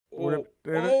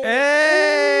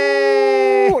Hey!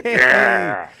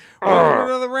 Yeah. Welcome to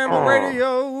another Ramble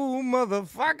Radio,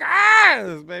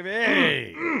 motherfuckers,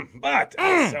 baby. But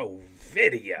also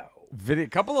video.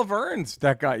 Couple of urns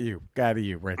that got you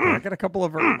right there. I got a couple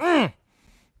of urns.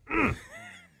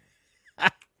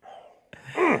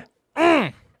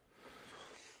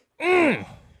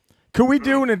 Could we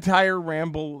do an entire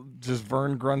ramble just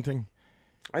Vern grunting?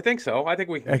 I think so. I think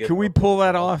we can. Can we pull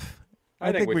that off?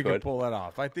 I think we could could pull that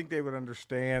off. I think they would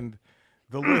understand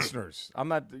the listeners. I'm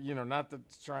not,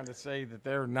 trying to say that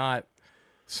they're not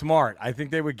smart. I think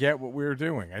they would get what we were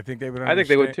doing. I think they would understand. I think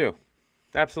they would too.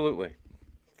 Absolutely.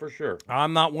 For sure.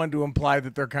 I'm not one to imply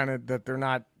that they're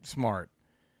not smart.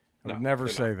 I would never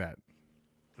say that.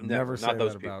 Never say not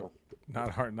those that people.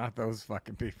 about not those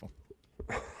fucking people.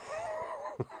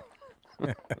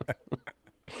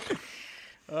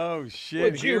 Oh shit!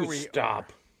 Would you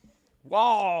stop?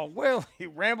 Whoa, Will,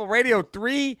 Ramble Radio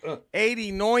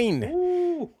 389.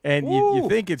 Ooh, and you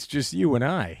think it's just you and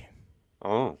I.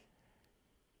 Oh.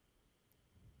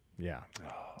 Yeah.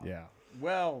 Yeah.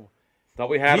 Well, thought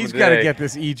we had he's got to get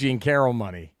this E. Jean Carroll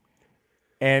money.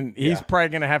 And he's probably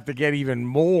going to have to get even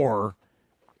more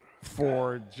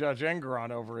for Judge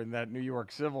Engeron over in that New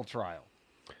York civil trial.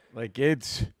 Like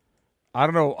I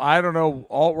don't know.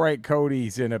 Alt-right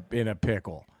Cody's in a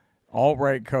pickle.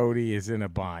 Alt-right Cody is in a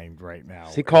bind right now.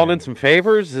 Is he called in some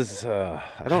favors? I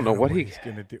don't know what he's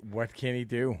going to do. What can he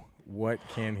do?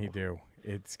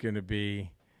 It's going to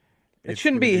be. It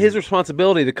shouldn't be his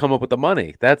responsibility to come up with the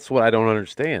money. That's what I don't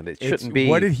understand. It shouldn't be.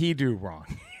 What did he do wrong?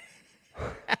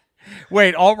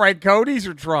 Wait, alt-right Cody's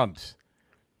or Trump's?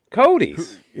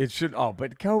 Cody's. It should. Oh,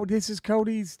 but this is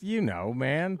Cody's.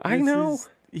 Man. I know.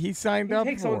 He signed up for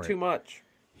it. He takes on too much.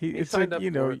 He signed up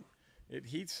for it.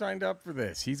 He signed up for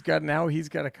this. He's got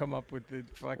to come up with the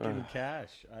fucking cash.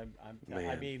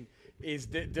 I mean,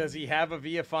 does he have a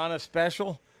Viafana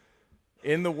special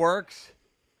in the works?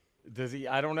 Does he?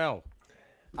 I don't know.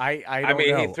 I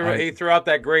mean, know. He threw out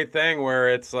that great thing where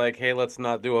it's like, hey, let's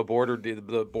not do a border deal.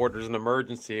 The border's an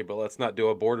emergency, but let's not do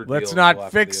a border deal. Let's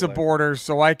not fix a border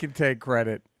so I can take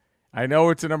credit. I know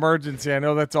it's an emergency. I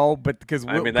know that's all, but because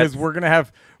we're gonna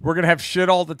have shit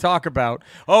all to talk about.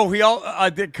 Oh,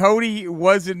 Cody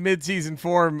was in midseason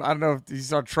form. I don't know if you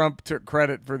saw Trump took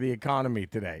credit for the economy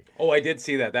today. Oh, I did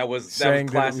see that. That was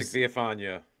classic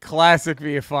Viafania. Classic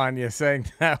Viafania saying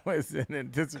that was an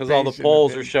anticipation. Because all the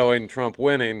polls are showing Trump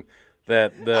winning,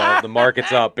 that the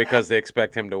market's up because they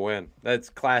expect him to win. That's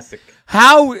classic.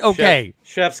 How? Okay.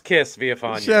 Chef's kiss,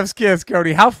 Viafania. Chef's kiss,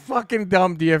 Cody. How fucking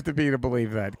dumb do you have to be to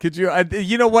believe that? Could you?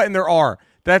 You know what? And there are.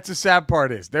 That's the sad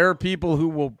part is there are people who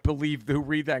will believe, who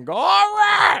read that and go, all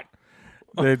right.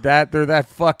 They're that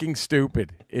fucking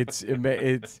stupid. It's.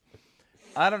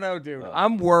 I don't know, dude.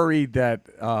 I'm worried that,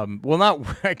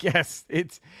 I guess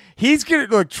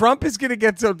Trump is going to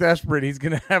get so desperate, he's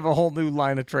going to have a whole new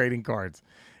line of trading cards.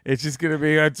 It's just going to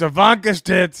be, it's Ivanka's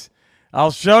tits.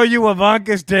 I'll show you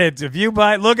Ivanka's tits. If you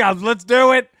buy, let's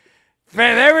do it.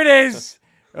 There it is.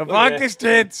 Ivanka's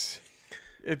tits.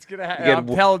 It's going to happen. I'm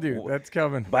telling you, that's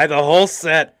coming. Buy the whole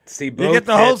set. See both You get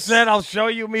the whole set. I'll show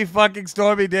you me fucking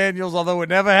Stormy Daniels, although it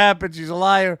never happened. She's a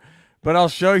liar. But I'll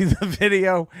show you the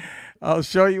video. I'll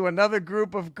show you another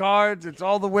group of cards. It's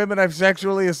all the women I've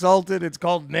sexually assaulted. It's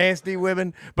called Nasty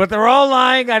Women. But they're all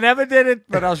lying. I never did it,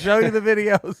 but I'll show you the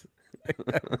videos.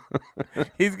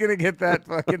 He's going to get that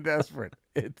fucking desperate.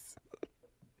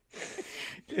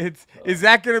 Is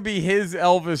that going to be his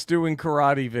Elvis doing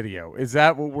karate video? Is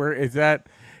that what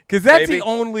because that's Maybe. The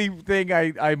only thing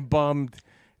I'm bummed,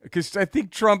 because I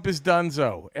think Trump is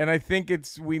donezo, and I think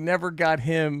we never got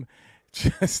him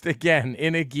just again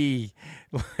in a gi,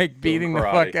 like beating the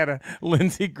fuck out of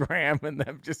Lindsey Graham and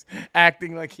them just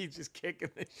acting like he's just kicking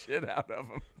the shit out of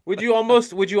him. Would you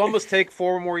almost take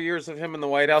 4 more years of him in the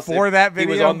White House for that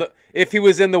video? If he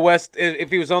was in the West, if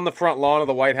he was on the front lawn of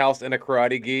the White House in a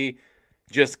karate gi,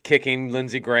 just kicking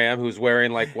Lindsey Graham, who's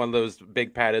wearing like one of those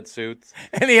big padded suits,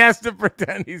 and he has to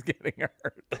pretend he's getting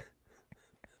hurt.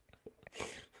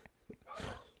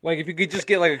 Like, if you could just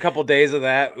get like a couple days of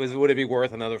that, would it be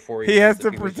worth another 4 years? He has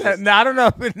to pretend. No, I don't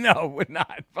know. No, it would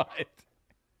not. But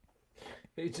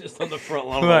he's just on the front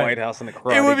lawn of the White House in the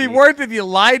karate. It would be worth if you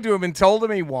lied to him and told him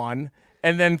he won,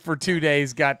 and then for 2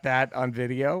 days got that on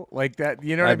video like that.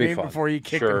 You know what I mean? Before you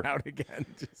kick him out again.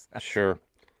 Sure.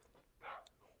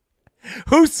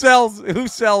 Who sells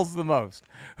the most?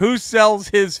 Who sells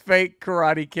his fake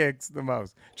karate kicks the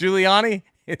most? Giuliani?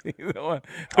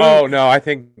 Oh no, I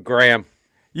think Graham.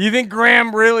 You think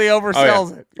Graham really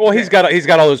oversells it? Well, he's got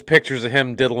all those pictures of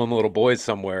him diddling little boys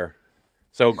somewhere.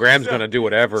 So Graham's going to do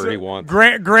whatever he wants.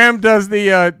 Graham does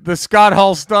the Scott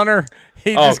Hall stunner.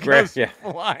 He just goes yeah.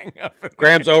 flying up.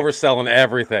 Graham's overselling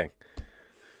everything.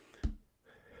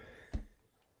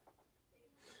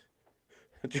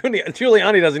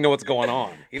 Giuliani doesn't know what's going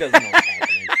on. He doesn't know what's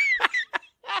happening.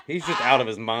 He's just out of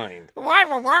his mind.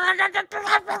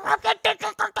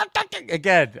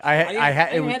 Again,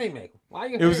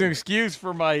 it was an excuse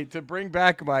for to bring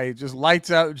back my just lights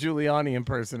out Giuliani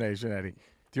impersonation, Eddie.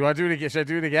 Do you want to do it again? Should I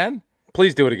do it again?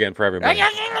 Please do it again for everybody.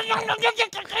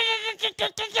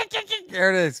 There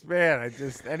it is, man.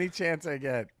 Any chance I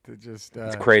get to just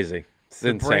it's crazy. It's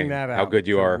insane how good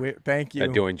you are. Thank you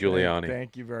at doing Giuliani.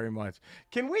 Thank you very much.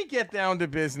 Can we get down to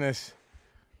business?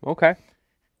 Okay.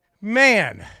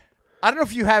 Man, I don't know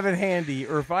if you have it handy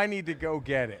or if I need to go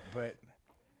get it, but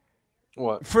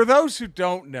what? For those who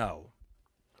don't know,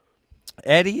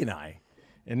 Eddie and I,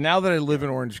 and now that I live in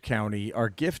Orange County, our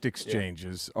gift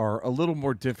exchanges are a little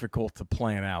more difficult to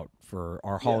plan out for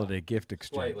our holiday gift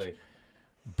exchange. Slightly.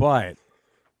 But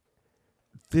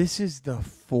this is the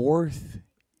 4th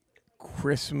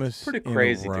Christmas pretty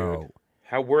crazy, in a row. Dude.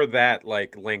 How we're that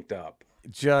linked up.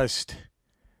 Just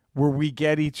where we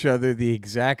get each other the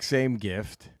exact same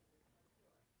gift,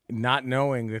 not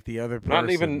knowing that the other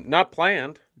person not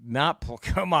planned.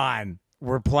 Come on.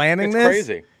 We're planning it's this?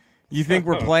 Crazy. You think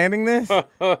we're planning this?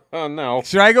 No.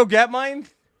 Should I go get mine?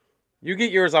 You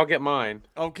get yours, I'll get mine.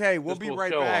 Okay, we'll be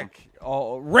right back.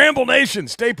 Ramble Nation,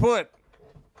 stay put.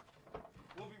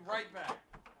 We'll be right back.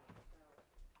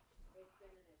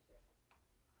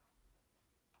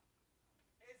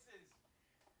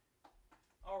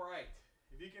 All right.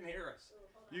 If you can hear us.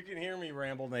 You can hear me,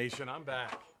 Ramble Nation. I'm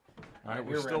back. All right,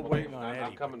 we're still waiting on Eddie.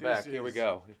 I'm coming back. Here we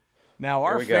go. Now,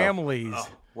 our families,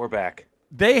 we're back.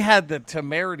 They had the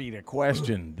temerity to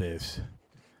question this,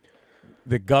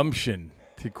 the gumption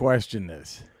to question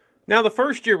this. Now, the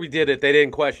first year we did it, they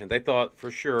didn't question. They thought for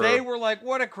sure. They were like,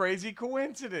 what a crazy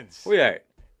coincidence. Well, yeah.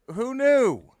 Who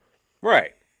knew?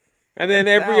 Right. And then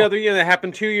every other year, that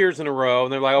happened 2 years in a row,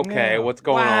 and they're like, okay, what's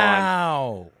going on?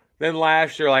 Wow. Then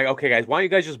last year, like, okay, guys, why don't you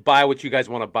guys just buy what you guys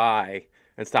want to buy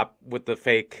and stop with the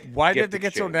fake Why did they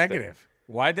get so negative?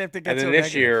 Why did they have to get so negative? And then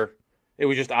this year, it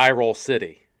was just eye roll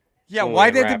city. Yeah, why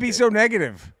did it be so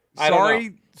negative?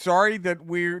 Sorry that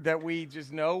we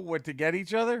just know what to get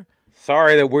each other?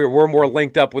 Sorry that we're more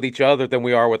linked up with each other than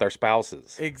we are with our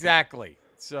spouses. Exactly.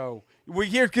 So we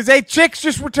hear because chicks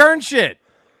just return shit.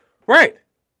 Right.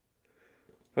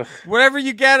 Whatever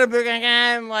you get them, they're like,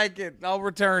 I don't like it. I'll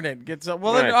return it. Get some.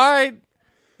 Well, then, all right.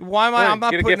 Why am I? I'm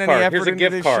not putting any effort into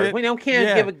this shit. We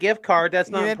can't give a gift card. That's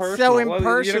not personal. It's so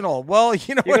impersonal. Well,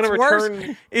 you know what's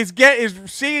worse is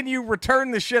seeing you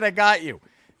return the shit I got you.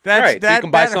 That's right. That, you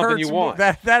can buy that something hurts, you want.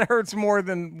 That hurts more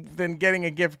than getting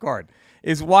a gift card.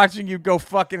 Is watching you go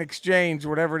fucking exchange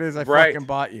whatever it is I fucking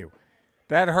bought you.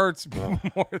 That hurts more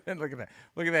than look at that.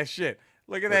 Look at that shit.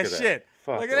 Look at that shit.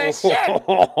 Look at that shit. Look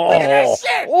at that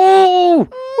shit. Ooh.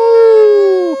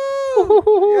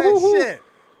 Look at that shit.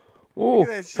 Ooh,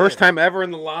 first time ever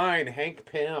in the line, Hank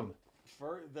Pym.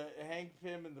 Hank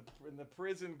Pym in the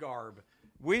prison garb.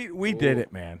 We did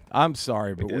it, man. I'm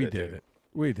sorry, but we did it.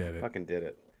 We did it. Fucking did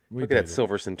it. Look at that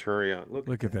silver Centurion.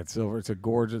 Look at that silver. It's a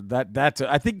gorgeous.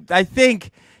 I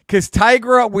think because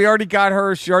Tigra, we already got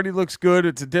her. She already looks good.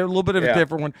 It's a little bit of a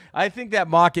different one. I think that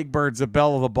Mockingbird's the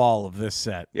belle of the ball of this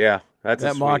set. Yeah, that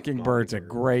Mockingbird's a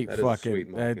great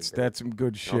fucking. That's some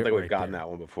good shit. I don't think we've gotten that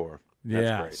one before.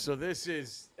 Yeah. So this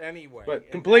is anyway.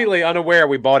 But completely unaware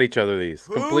we bought each other these.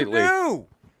 Completely.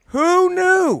 Who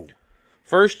knew?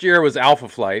 First year was Alpha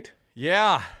Flight.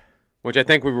 Yeah. Which I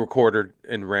think we recorded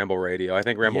in Ramble Radio. I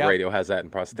think Ramble Radio has that in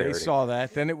posterity. They saw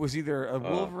that. Then it was either a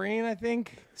Wolverine, I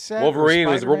think, set. Wolverine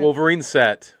was Wolverine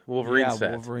set.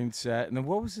 Wolverine set. And then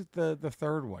what was it? The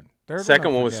third one.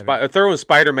 Second one was third one was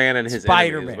Spider-Man and his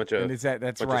Spider-Man. enemies.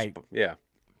 That's right. Yeah.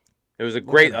 It was a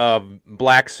great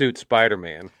black suit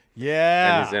Spider-Man.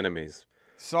 Yeah. And his enemies.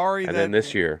 Sorry. And then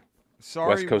this year.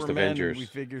 West Coast Avengers. We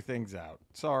figure things out.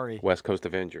 Sorry. West Coast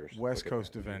Avengers. West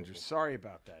Coast Avengers. Sorry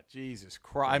about that. Jesus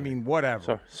Christ. I mean,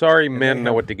 whatever. Sorry, men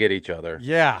know what to get each other.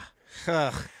 Yeah.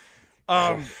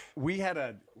 We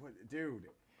had dude.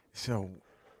 So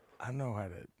I don't know how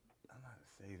to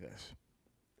say this.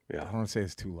 Yeah. I don't want to say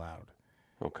it's too loud.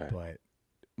 Okay. But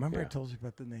remember I told you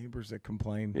about the neighbors that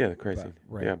complained? Yeah, they're crazy.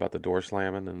 About the door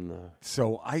slamming and the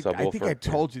So I think I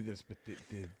told you this, but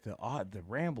the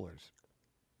Ramblers.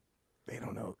 They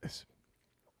don't know this.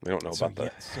 They don't know about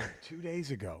that. So 2 days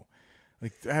ago,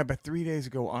 about 3 days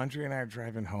ago, Andre and I are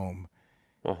driving home,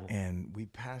 and we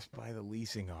passed by the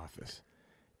leasing office,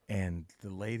 And the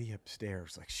lady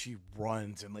upstairs, like, she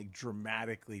runs and like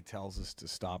dramatically tells us to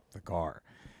stop the car.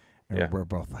 And we're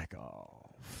both like,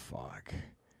 oh, fuck.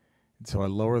 And so I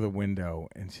lower the window,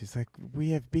 and she's like,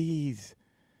 we have bees.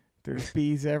 There's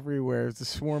bees everywhere. There's a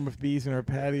swarm of bees in our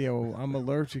patio. I'm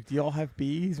allergic. Do y'all have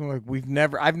bees? And we're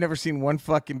like, I've never seen one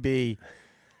fucking bee.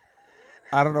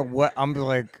 I don't know what. I'm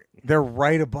like, they're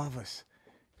right above us.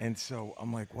 And so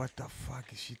I'm like, what the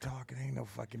fuck is she talking? Ain't no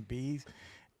fucking bees.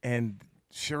 And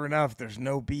sure enough, there's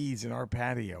no bees in our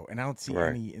patio. And I don't see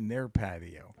any in their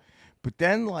patio. But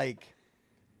then, like,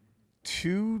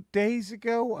 2 days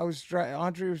ago,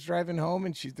 Andre was driving home,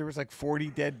 and there was like 40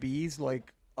 dead bees,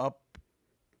 like, up.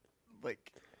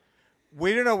 Like,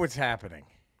 we don't know what's happening,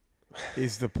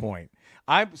 is the point.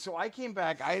 So I came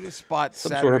back. I had a spot Some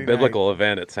Saturday sort of biblical night.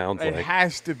 event, it sounds like. It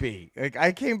has to be. Like,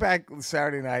 I came back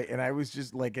Saturday night, and I was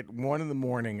just like at 1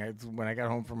 a.m. when I got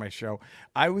home from my show.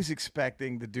 I was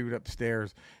expecting the dude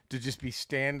upstairs to just be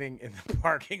standing in the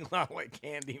parking lot like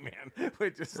Candyman,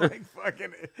 with just like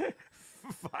fucking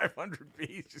 500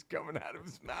 bees just coming out of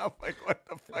his mouth. Like, what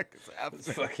the fuck is happening?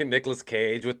 It's fucking Nicolas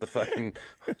Cage with the fucking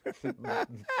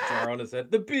jar on his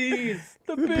head. The bees!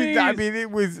 The bees! I mean,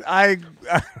 it was, I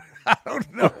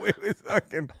don't know. It was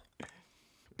fucking.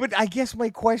 But I guess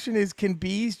my question is, can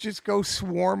bees just go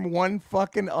swarm one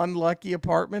fucking unlucky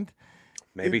apartment?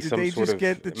 Maybe Did some they sort just of.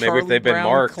 get the Maybe Charlie if they've been Brown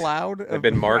marked. cloud? They've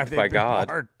been marked by been God.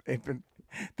 marked.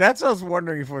 That's what I was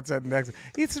wondering if what's that next.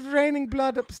 It's raining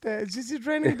blood upstairs. Is it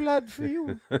raining blood for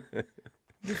you?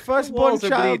 The firstborn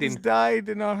child has died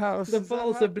in our house. The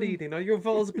walls are bleeding. Are your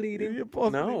walls bleeding?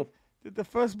 No. Did the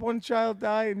firstborn child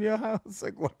die in your house?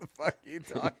 Like, what the fuck are you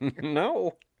talking about?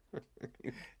 No.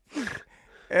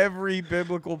 Every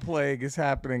biblical plague is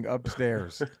happening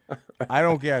upstairs. I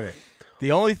don't get it.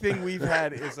 The only thing we've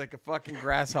had is like a fucking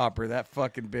grasshopper that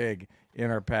fucking big in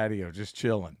our patio, just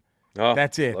chilling. Oh,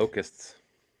 that's it. Locusts.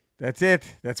 That's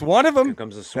it. That's one of them. Here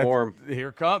comes a swarm.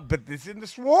 But it's in the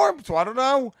swarm, so I don't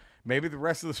know. Maybe the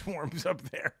rest of the swarm's up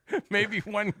there. Maybe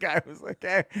one guy was like,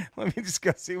 hey, let me just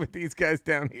go see what these guys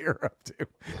down here are up to.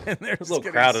 And they're It's a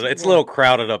little crowded. It's a little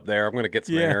crowded up there. I'm going to get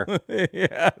some air.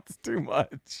 Yeah, it's too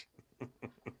much.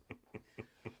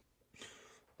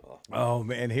 Oh,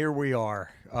 man, here we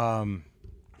are. I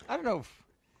don't know.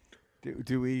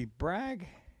 Do we brag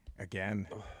again?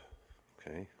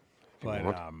 Okay. But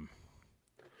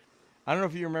I don't know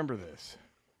if you remember this,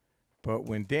 but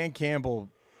when Dan Campbell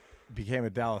became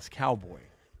a Dallas Cowboy,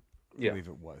 I believe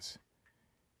it was,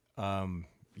 we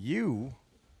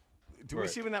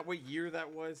see what year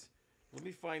that was? Let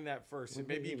me find that first. When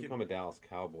maybe you can become a Dallas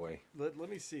Cowboy. Let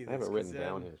me see this. I have it written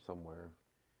down here somewhere.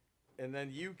 And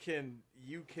then you can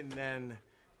then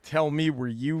tell me where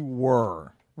you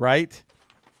were, right?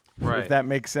 Right. If that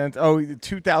makes sense. Oh,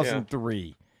 2003.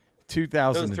 Yeah.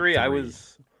 2003. I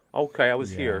was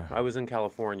here. I was in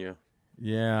California.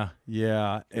 Yeah.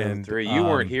 And 2003. You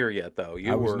weren't here yet, though.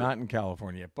 I was not in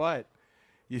California, but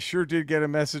you sure did get a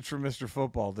message from Mr.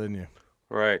 Football, didn't you?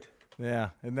 Right. Yeah.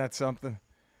 Isn't that something?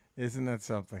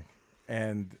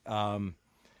 And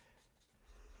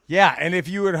yeah, and if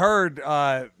you had heard,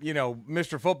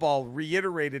 Mr. Football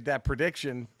reiterated that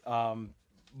prediction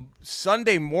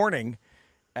Sunday morning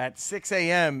at 6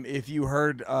 a.m. If you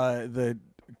heard the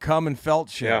Come and Felch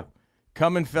show. Yeah.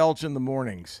 Come and Felch in the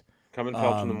mornings. Come and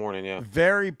Felch in the morning, yeah.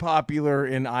 Very popular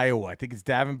in Iowa. I think it's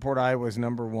Davenport, Iowa's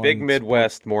 #1. Big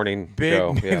Midwest morning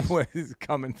show. Big Midwest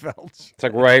Come and Felch. It's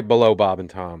like right below Bob and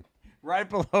Tom. Right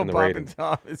below Bob and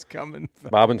Tom is Come and Felch.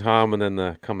 Bob and Tom and then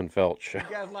the Come and Felch show. You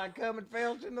guys like Come and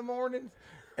Felch in the mornings?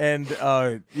 And,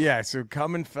 so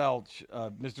Come and Felch,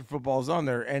 Mr. Football's on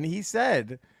there. And he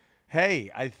said, hey,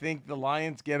 I think the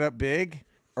Lions get up big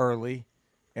early,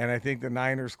 and I think the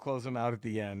Niners close them out at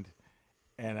the end.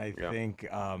 And I think,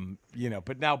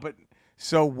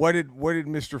 so what did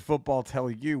Mr. Football tell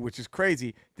you, which is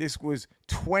crazy? This was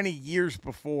 20 years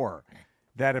before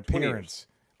that appearance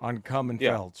on Come and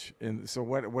Felch. And so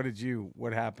what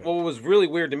happened? Well, it was really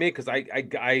weird to me because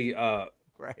I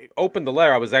opened the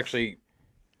letter. I was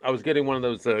getting one of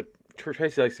those,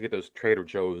 Tracy likes to get those Trader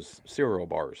Joe's cereal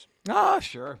bars. Ah,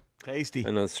 sure. Tasty.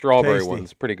 And the strawberry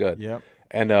one's pretty good. Yep.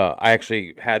 And I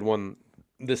actually had one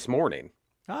this morning.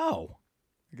 Oh,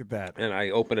 look at that. And I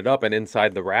opened it up, and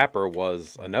inside the wrapper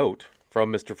was a note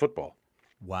from Mr. Football.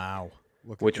 Wow.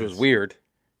 Which was weird.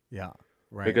 Yeah.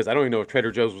 Right. Because I don't even know if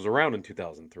Trader Joe's was around in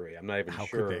 2003. I'm not even sure. How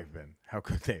could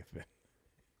they have been?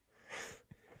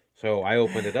 So I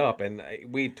opened it up, and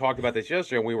we talked about this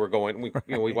yesterday, and we were going,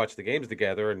 we watched the games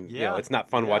together, and it's not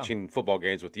fun watching football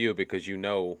games with you because you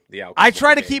know the outcome. I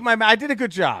try to keep I did a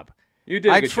good job. You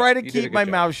did. I try to keep my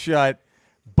mouth shut,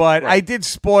 But I did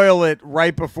spoil it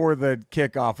right before the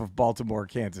kickoff of Baltimore,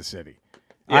 Kansas City.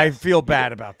 Yes, I feel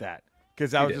bad about that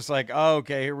because I was just like, oh,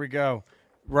 okay, here we go.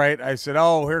 Right. I said,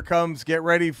 oh, here comes. Get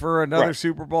ready for another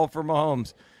Super Bowl for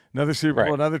Mahomes. Another Super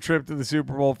Bowl, another trip to the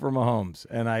Super Bowl for Mahomes.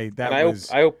 And I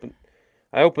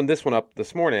opened this one up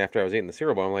this morning after I was eating the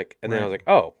cereal bowl. I'm like, and then I was like,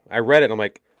 oh, I read it. And I'm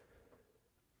like,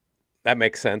 that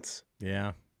makes sense.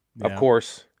 Yeah. Of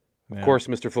course. Of course,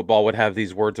 Mr. Football would have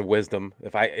these words of wisdom.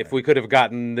 If we could have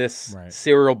gotten this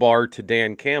cereal bar to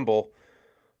Dan Campbell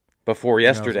before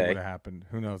yesterday,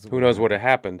 who knows what would have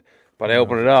happened? But I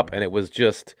opened it up and it was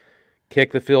just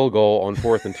kick the field goal on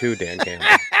 4th and 2, Dan Campbell.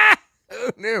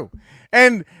 Who knew?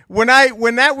 And when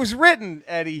that was written,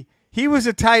 Eddie, he was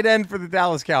a tight end for the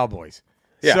Dallas Cowboys.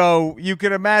 Yeah. So you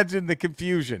can imagine the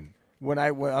confusion when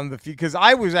I went on because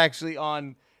I was actually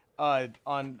on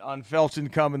Felch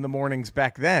and Cum in the mornings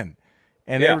back then.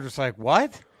 And they were just like,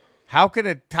 what? How could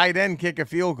a tight end kick a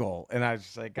field goal? And I was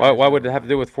just like, why would it have to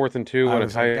do with 4th and 2 when a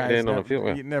tight end on a field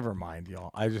goal? Never mind,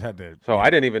 y'all. I just had to. So I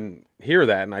didn't even hear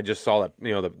that, and I just saw that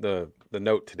the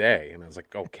note today, and I was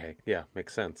like, okay, yeah,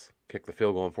 makes sense. Kick the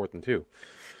field goal on 4th and 2.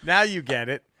 Now you get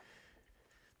it.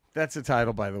 That's the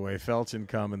title, by the way. Felch and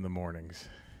Cum in the mornings.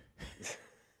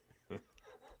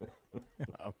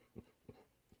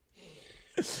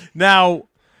 Now.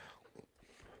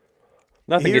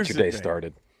 Nothing gets your day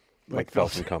started like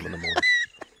Felch and Cum in the morning.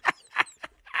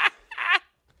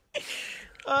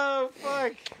 Oh,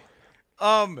 fuck.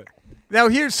 Now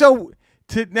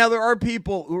now there are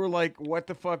people who are like, what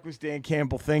the fuck was Dan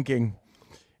Campbell thinking?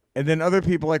 And then other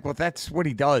people are like, well, that's what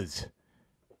he does.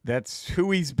 That's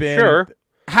who he's been. Sure.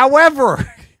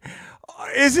 However,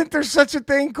 isn't there such a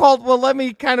thing called, well, let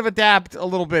me kind of adapt a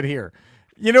little bit here?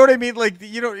 You know what I mean? Like,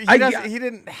 he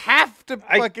didn't have to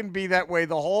fucking be that way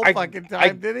the whole fucking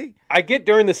time, did he? I get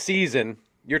during the season,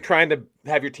 you're trying to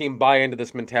have your team buy into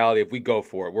this mentality of we go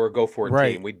for it. We're a go for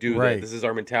it team. We do this. This is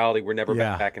our mentality. We're never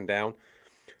backing down.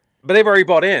 But they've already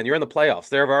bought in. You're in the playoffs.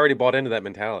 They've already bought into that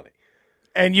mentality.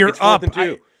 And you're up.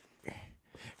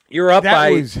 You're up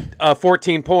by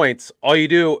 14 points. All you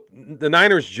do, the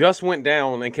Niners just went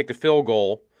down and kicked a field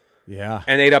goal. Yeah.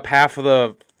 And ate up half of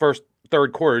the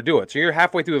third quarter to do it. So you're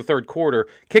halfway through the third quarter,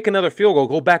 kick another field goal,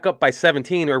 go back up by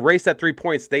 17, or erase that 3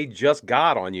 points they just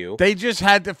got on you. They just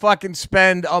had to fucking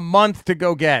spend a month to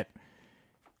go get.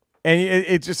 And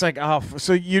it's just like, oh,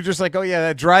 so you're just like, oh yeah,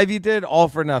 that drive you did, all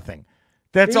for nothing.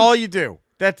 That's all you do.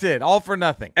 That's it, all for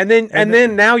nothing. And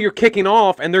then now you're kicking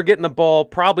off, and they're getting the ball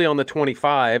probably on the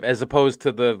 25 as opposed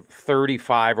to the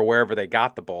 35 or wherever they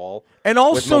got the ball. And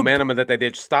also with momentum that they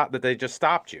just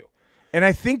stopped you. And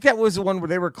I think that was the one where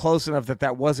they were close enough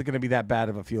that wasn't going to be that bad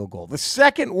of a field goal. The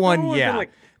second one,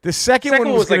 the second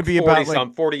one was going to be about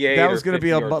like 48. That was going to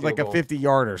be about like a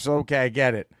 50-yarder. So okay, I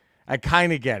get it. I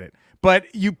kind of get it.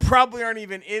 But you probably aren't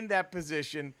even in that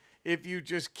position if you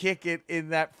just kick it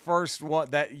in that first one.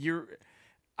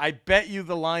 I bet you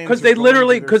the Lions because they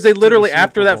literally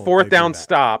after that fourth down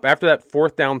stop,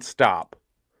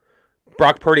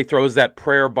 Brock Purdy throws that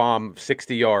prayer bomb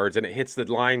 60 yards and it hits the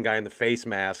line guy in the face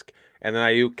mask. And then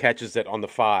Ayuk catches it on the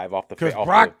 5 off the because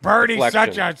Brock Purdy's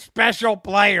such a special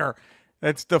player.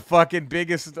 That's the fucking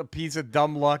biggest piece of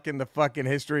dumb luck in the fucking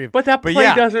history of. But that play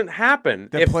doesn't happen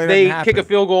if they kick a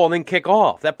field goal and then kick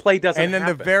off. That play doesn't happen. And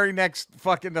then the very next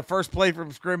the first play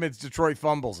from scrimmage, Detroit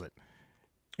fumbles it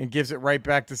and gives it right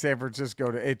back to San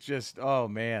Francisco. Oh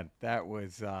man, that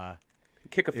was.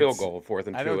 Kick a field goal 4th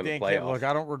and 2 in the playoffs. Look,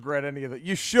 I don't regret any of that.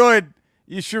 You should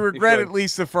regret at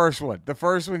least the first one. The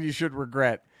first one you should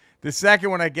regret. The second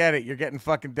one, I get it. You're getting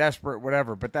fucking desperate,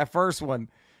 whatever. But that first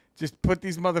one, just put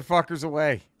these motherfuckers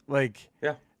away. Like,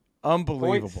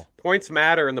 unbelievable. Points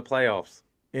matter in the playoffs.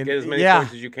 Get as many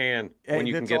points as you can when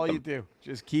you can get them. That's all you do.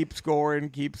 Just keep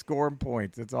scoring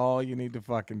points. That's all you need to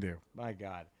fucking do. My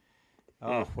God.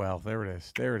 Oh, well, there it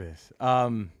is.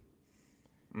 I'm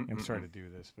sorry to do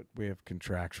this, but we have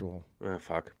contractual.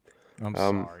 Fuck. I'm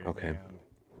sorry. Okay. Man.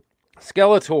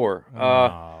 Skeletor.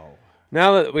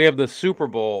 Now that we have the Super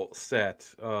Bowl set,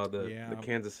 the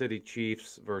Kansas City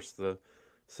Chiefs versus the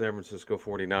San Francisco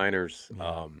 49ers,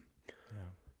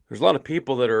 there's a lot of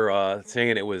people that are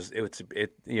saying the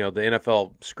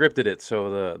NFL scripted it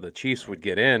so the Chiefs would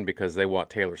get in because they want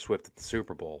Taylor Swift at the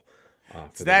Super Bowl.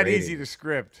 It's that easy to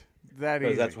script.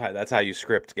 That's how you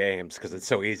script games because it's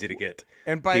so easy to get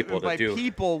people to do.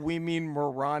 People, we mean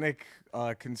moronic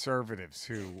conservatives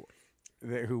who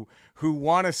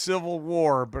want a civil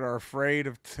war but are afraid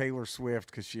of Taylor Swift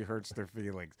because she hurts their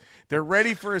feelings. They're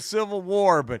ready for a civil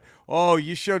war, but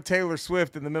you show Taylor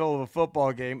Swift in the middle of a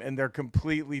football game and they're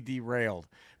completely derailed.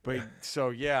 But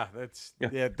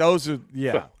those are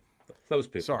those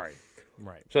people. Sorry.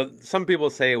 Right. So some people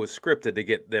say it was scripted to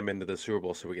get them into the Super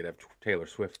Bowl so we could have Taylor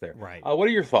Swift there. Right. What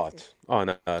are your thoughts on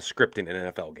scripting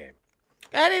an NFL game?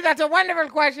 Eddie, that's a wonderful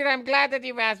question. I'm glad that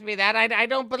you've asked me that. I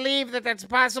don't believe that that's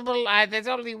possible. There's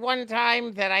only one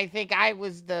time that I think I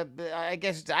was I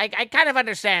guess I kind of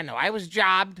understand though. I was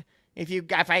jobbed. If you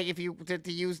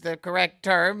to use the correct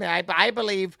term, I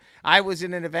believe I was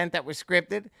in an event that was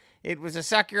scripted. It was a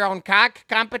suck your own cock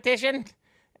competition,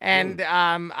 and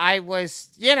I was,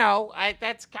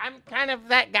 I'm kind of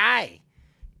that guy,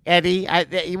 Eddie.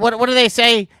 What do they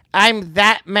say? I'm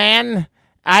that man.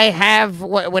 I have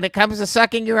when it comes to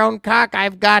sucking your own cock,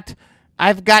 I've got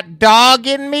dog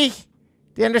in me.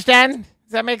 Do you understand?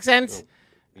 Does that make sense?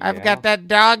 Yeah. I've got that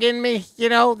dog in me,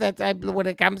 when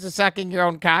it comes to sucking your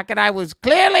own cock, and I was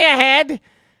clearly ahead.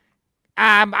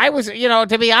 I was,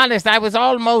 to be honest, I was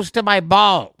almost to my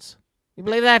balls. You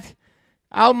believe that?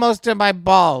 Almost to my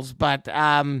balls, but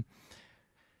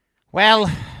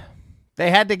well, they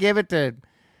had to give it to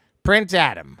Prince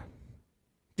Adam.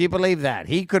 Do you believe that?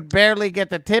 He could barely get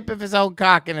the tip of his own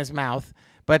cock in his mouth,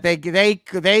 but they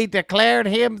declared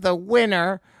him the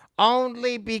winner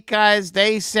only because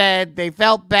they said they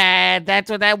felt bad.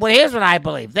 Well, here's what I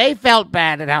believe. They felt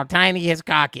bad at how tiny his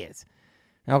cock is.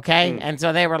 Okay? And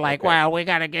so they were like, well, we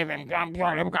got to give him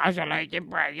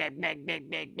consolation.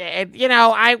 And,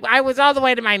 I was all the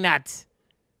way to my nuts.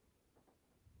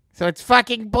 So it's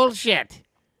fucking bullshit.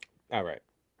 All right.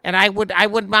 And I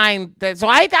wouldn't mind that. So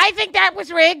I think that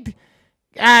was rigged,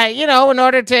 in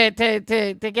order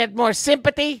to get more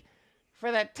sympathy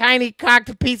for that tiny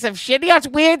cocked piece of shit. It's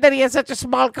weird that he has such a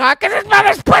small cock because his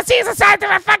mother's pussy is the size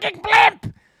of a fucking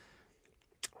blimp.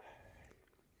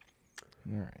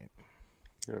 All right.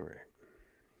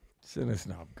 Send us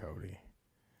knob, Cody.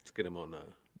 Let's get him on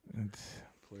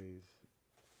please.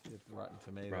 Get Rotten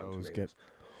Tomatoes.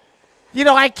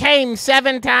 I came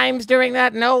 7 times during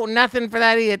that. No, nothing for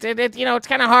that. It's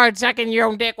kind of hard sucking your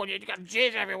own dick when you got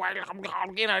jizz everywhere.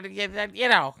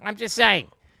 I'm just saying.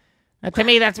 To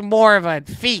me, that's more of a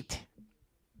feat.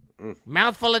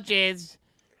 Mouthful of jizz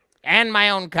and my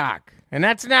own cock. And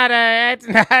that's not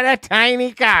a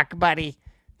tiny cock, buddy.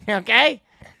 Okay?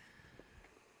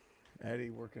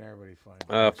 Eddie, where can everybody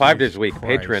find 5 days a week,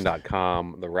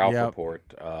 patreon.com, the Ralph Report,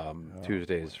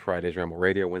 Tuesdays, Fridays, Ramble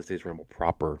Radio, Wednesdays, Ramble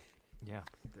Proper. Yeah,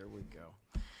 there we go.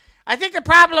 I think the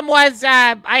problem was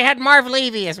I had Marv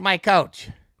Levy as my coach.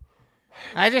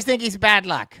 I just think he's bad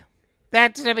luck.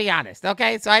 That's to be honest,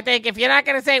 okay? So I think if you're not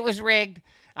going to say it was rigged,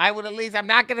 I'm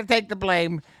not going to take the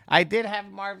blame. I did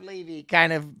have Marv Levy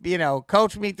kind of,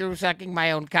 coach me through sucking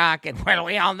my own cock, and well,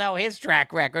 we all know his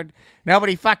track record.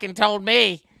 Nobody fucking told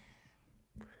me.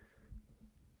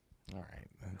 All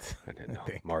right. I didn't know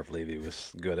Marv Levy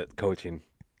was good at coaching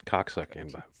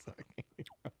cocksucking, but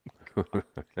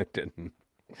I didn't.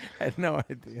 I had no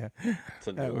idea.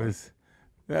 That was.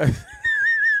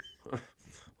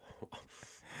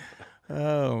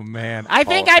 Oh man! I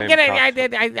think I'm gonna.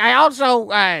 I also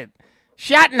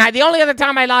Schottenheimer. The only other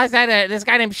time I lost, I had this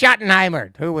guy named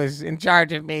Schottenheimer who was in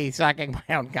charge of me sucking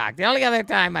my own cock. The only other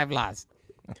time I've lost.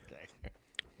 Okay.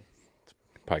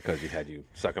 Probably because he had you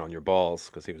sucking on your balls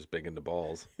because he was big into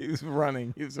balls. He was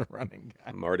running. He was a running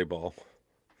guy. Marty Ball.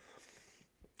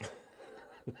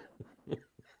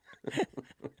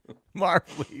 Marv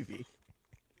Levy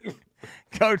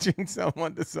coaching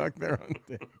someone to suck their own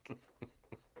dick.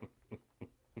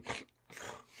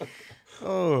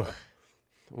 Oh,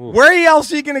 where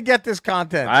else are you gonna get this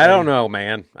content? I don't know,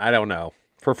 man. I don't know.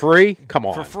 For free? Come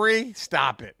on. For free?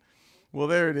 Stop it. Well,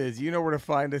 there it is. You know where to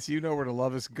find us. You know where to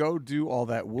love us. Go do all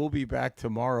that. We'll be back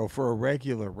tomorrow for a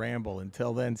regular ramble.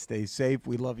 Until then, stay safe.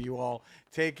 We love you all.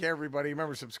 Take care, everybody.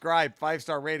 Remember, subscribe,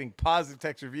 5-star rating, positive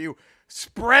text review.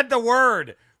 Spread the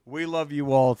word. We love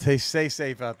you all. Stay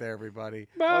safe out there, everybody.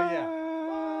 Bye. Oh, yeah.